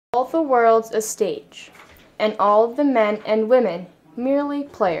All the world's a stage, and all the men and women merely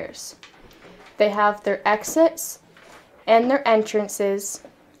players. They have their exits and their entrances,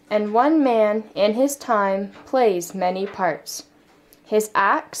 and one man in his time plays many parts, his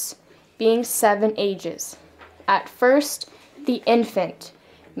acts being 7 ages. At first, the infant,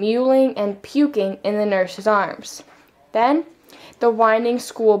 mewling and puking in the nurse's arms. Then, the whining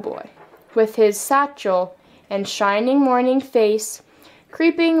schoolboy, with his satchel and shining morning face,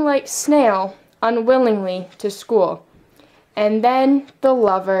 creeping like snail unwillingly to school. And then the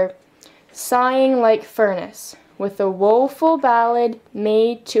lover, sighing like furnace, with a woeful ballad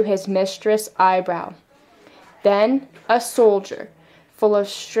made to his mistress' eyebrow. Then a soldier, full of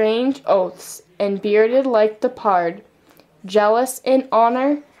strange oaths, and bearded like the pard, jealous in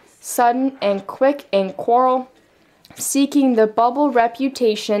honor, sudden and quick in quarrel, seeking the bubble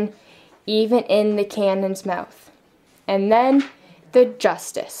reputation even in the cannon's mouth. And then the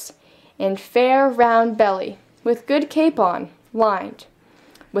justice, in fair round belly, with good cape on, lined,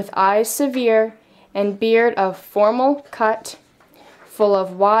 with eyes severe, and beard of formal cut, full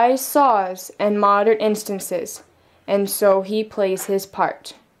of wise saws and modern instances, and so he plays his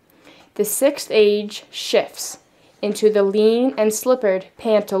part. The 6th age shifts into the lean and slippered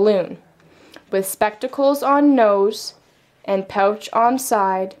pantaloon, with spectacles on nose and pouch on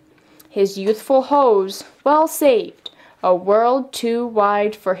side, his youthful hose well saved, a world too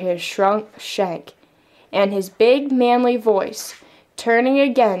wide for his shrunk shank, and his big manly voice turning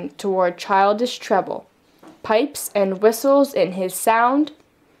again toward childish treble, pipes and whistles in his sound.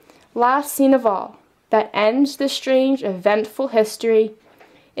 Last scene of all, that ends the strange eventful history,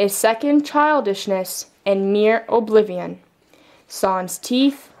 is second childishness and mere oblivion. Sans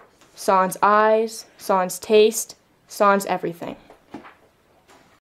teeth, sans eyes, sans taste, sans everything.